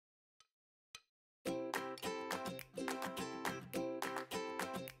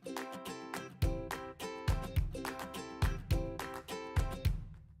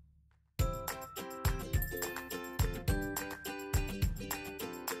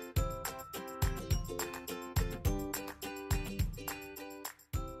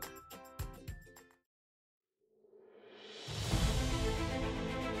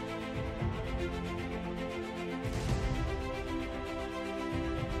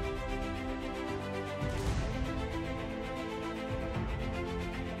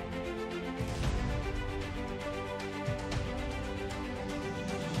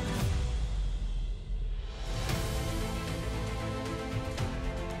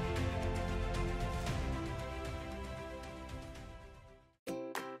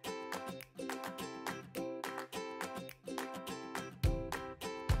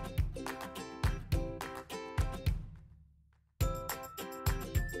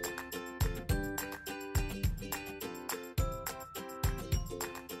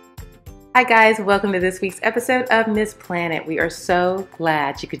Hi guys, welcome to this week's episode of Miss Planet. We are so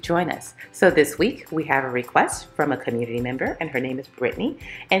glad you could join us. So this week we have a request from a community member and her name is Brittany,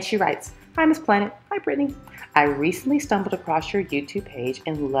 and she writes, "Hi Miss Planet." Hi Brittany. "I recently stumbled across your YouTube page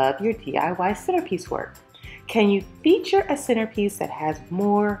and love your DIY centerpiece work. Can you feature a centerpiece that has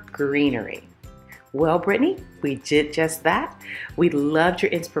more greenery?" Well, Brittany, we did just that. We loved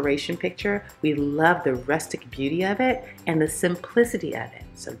your inspiration picture. We loved the rustic beauty of it and the simplicity of it.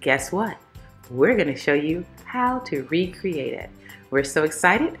 So guess what? We're going to show you how to recreate it. We're so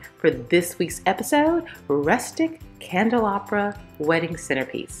excited for this week's episode, Rustic Candelabra Wedding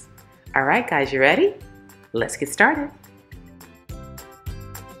Centerpiece. All right, guys, you ready? Let's get started.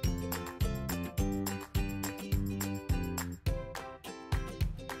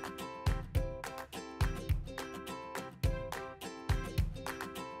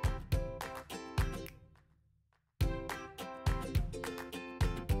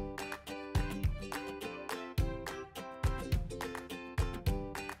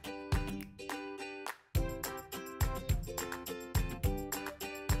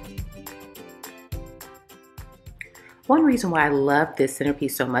 One reason why I love this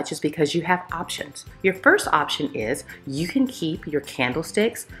centerpiece so much is because you have options. Your first option is you can keep your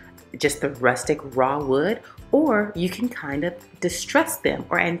candlesticks, just the rustic raw wood, or you can kind of distress them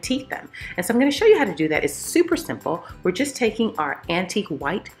or antique them. And so I'm going to show you how to do that. It's super simple. We're just taking our antique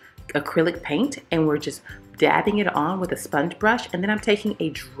white acrylic paint and we're just dabbing it on with a sponge brush, and then I'm taking a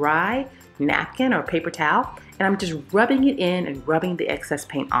dry napkin or paper towel and I'm just rubbing it in and rubbing the excess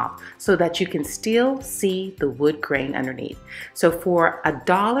paint off so that you can still see the wood grain underneath. So for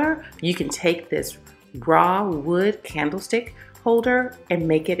 $1, you can take this raw wood candlestick holder and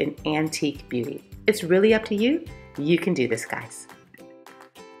make it an antique beauty. It's really up to you. You can do this, guys.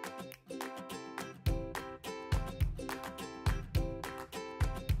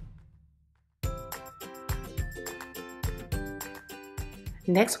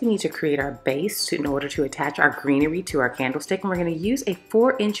 Next, we need to create our base in order to attach our greenery to our candlestick, and we're going to use a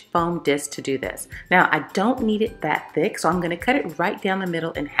 4-inch foam disc to do this. Now, I don't need it that thick, so I'm going to cut it right down the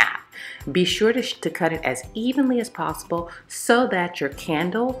middle in half. Be sure to cut it as evenly as possible so that your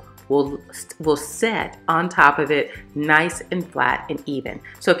candle will set on top of it nice and flat and even.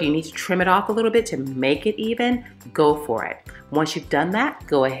 So if you need to trim it off a little bit to make it even, go for it. Once you've done that,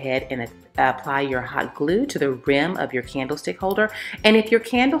 go ahead and apply your hot glue to the rim of your candlestick holder. And if your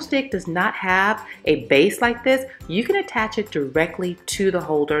candlestick does not have a base like this, you can attach it directly to the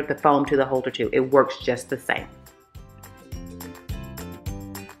holder, the foam to the holder too. It works just the same.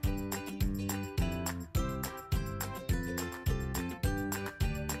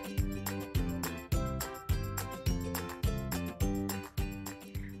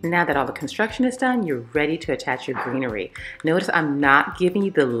 Now that all the construction is done, you're ready to attach your greenery. Notice I'm not giving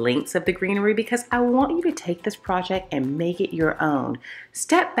you the lengths of the greenery because I want you to take this project and make it your own.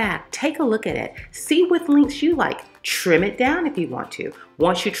 Step back, take a look at it, see what lengths you like. Trim it down if you want to.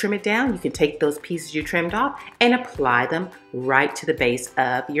 Once you trim it down, you can take those pieces you trimmed off and apply them right to the base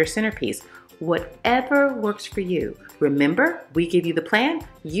of your centerpiece. Whatever works for you. Remember, we give you the plan,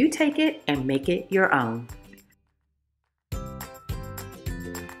 you take it and make it your own.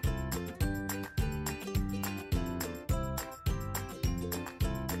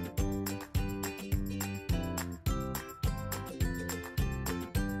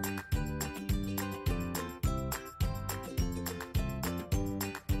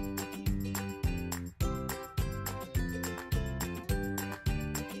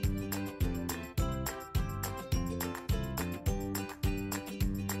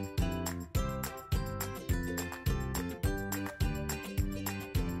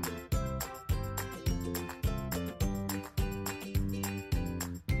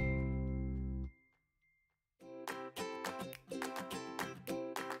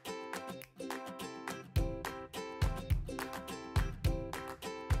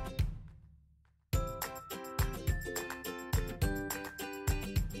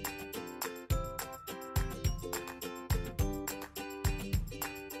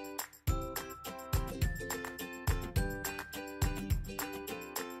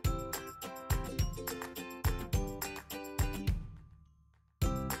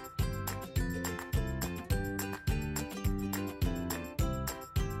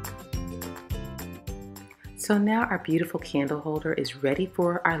 So now our beautiful candle holder is ready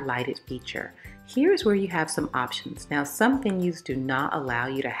for our lighted feature. Here's where you have some options. Now, some venues do not allow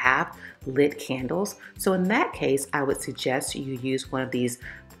you to have lit candles. So in that case, I would suggest you use one of these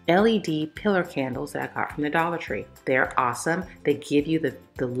LED pillar candles that I got from the Dollar Tree. They're awesome. They give you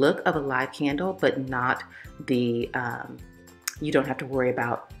the look of a live candle, but not the you don't have to worry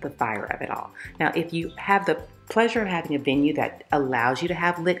about the fire of it all. Now, if you have the pleasure of having a venue that allows you to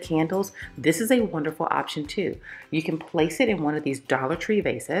have lit candles, this is a wonderful option too. You can place it in one of these Dollar Tree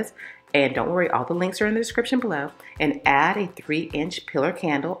vases, and don't worry, all the links are in the description below, and add a 3-inch pillar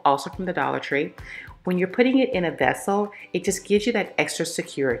candle, also from the Dollar Tree. When you're putting it in a vessel, it just gives you that extra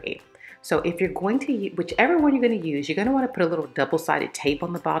security. So if you're going to, whichever one you're going to use, you're going to want to put a little double-sided tape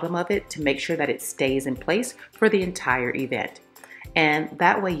on the bottom of it to make sure that it stays in place for the entire event. And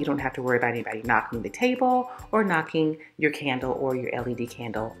that way you don't have to worry about anybody knocking the table or knocking your candle or your LED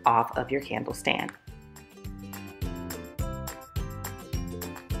candle off of your candle stand.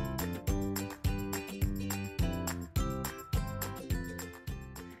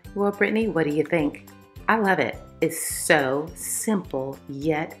 Well, Brittany, what do you think? I love it. It's so simple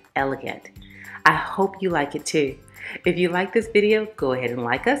yet elegant. I hope you like it too. If you like this video, go ahead and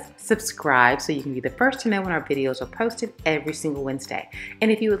like us, subscribe so you can be the first to know when our videos are posted every single Wednesday.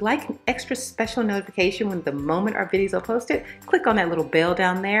 And if you would like an extra special notification when the moment our videos are posted, click on that little bell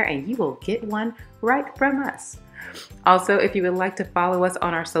down there and you will get one right from us. Also, if you would like to follow us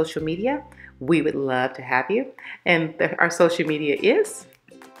on our social media, we would love to have you. And our social media is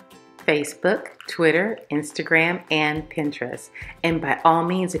Facebook, Twitter, Instagram, and Pinterest. And by all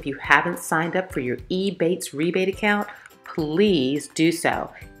means, if you haven't signed up for your Ebates rebate account, please do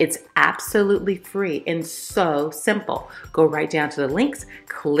so. It's absolutely free and so simple. Go right down to the links,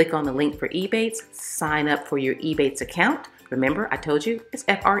 click on the link for Ebates, sign up for your Ebates account. Remember, I told you it's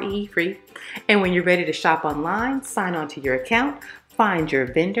FREE free. And when you're ready to shop online, sign on to your account, find your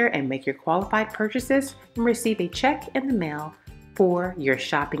vendor, and make your qualified purchases and receive a check in the mail for your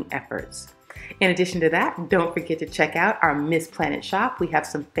shopping efforts. In addition to that, don't forget to check out our MissPlanIt shop. We have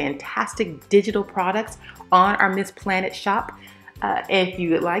some fantastic digital products on our MissPlanIt shop. If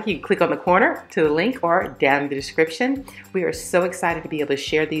you would like, you can click on the corner to the link or down in the description. We are so excited to be able to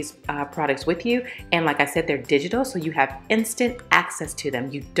share these products with you. And like I said, they're digital, so you have instant access to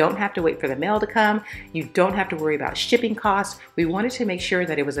them. You don't have to wait for the mail to come. You don't have to worry about shipping costs. We wanted to make sure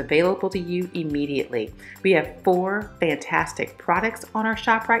that it was available to you immediately. We have 4 fantastic products on our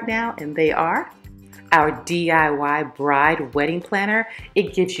shop right now, and they are our DIY bride wedding planner.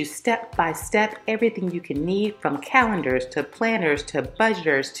 It gives you step-by-step everything you can need, from calendars to planners to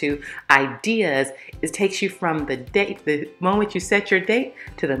budgeters to ideas. It takes you from the moment you set your date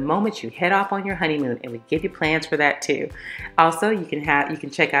to the moment you head off on your honeymoon, and we give you plans for that too. Also, you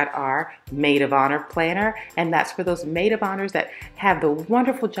can check out our Maid of Honor planner, and that's for those maid of honors that have the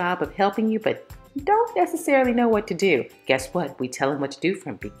wonderful job of helping you but don't necessarily know what to do. Guess what? We tell them what to do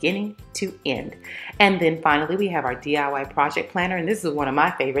from beginning to end. And then finally, we have our DIY project planner, and this is one of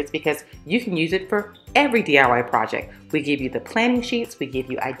my favorites because you can use it for every DIY project. We give you the planning sheets, we give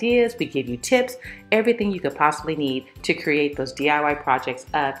you ideas, we give you tips, everything you could possibly need to create those DIY projects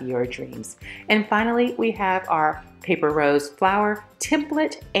of your dreams. And finally, we have our paper rose flower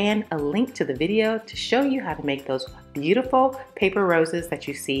template and a link to the video to show you how to make those beautiful paper roses that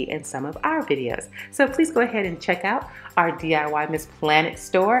you see in some of our videos. So please go ahead and check out our DIY MissPlanIt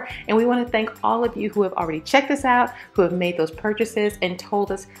store. And we want to thank all of you who have already checked us out, who have made those purchases and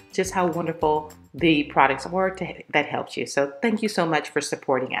told us just how wonderful the products were that helped you. So thank you so much for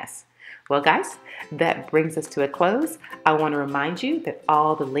supporting us. Well, guys, that brings us to a close. I want to remind you that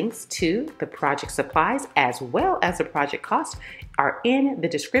all the links to the project supplies as well as the project cost are in the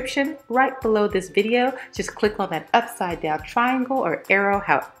description right below this video. Just click on that upside down triangle or arrow,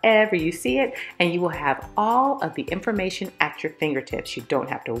 however you see it, and you will have all of the information at your fingertips. You don't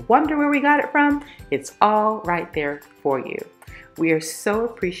have to wonder where we got it from. It's all right there for you. We are so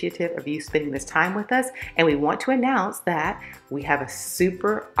appreciative of you spending this time with us, and we want to announce that we have a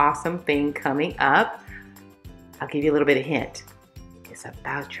super awesome thing coming up. I'll give you a little bit of hint. It's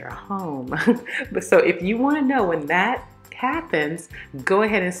about your home. So if you want to know when that happens, go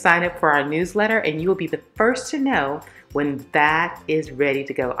ahead and sign up for our newsletter, and you will be the first to know when that is ready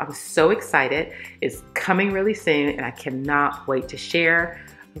to go. I'm so excited. It's coming really soon, and I cannot wait to share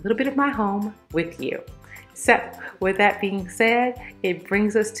a little bit of my home with you. So with that being said, it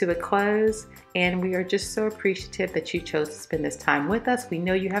brings us to a close, and we are just so appreciative that you chose to spend this time with us. We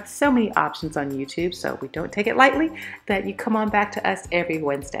know you have so many options on YouTube, so we don't take it lightly that you come on back to us every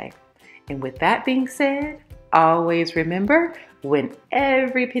Wednesday. And with that being said, always remember, when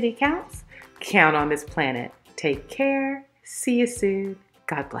every penny counts, count on MissPlanIt. Take care. See you soon.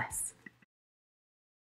 God bless.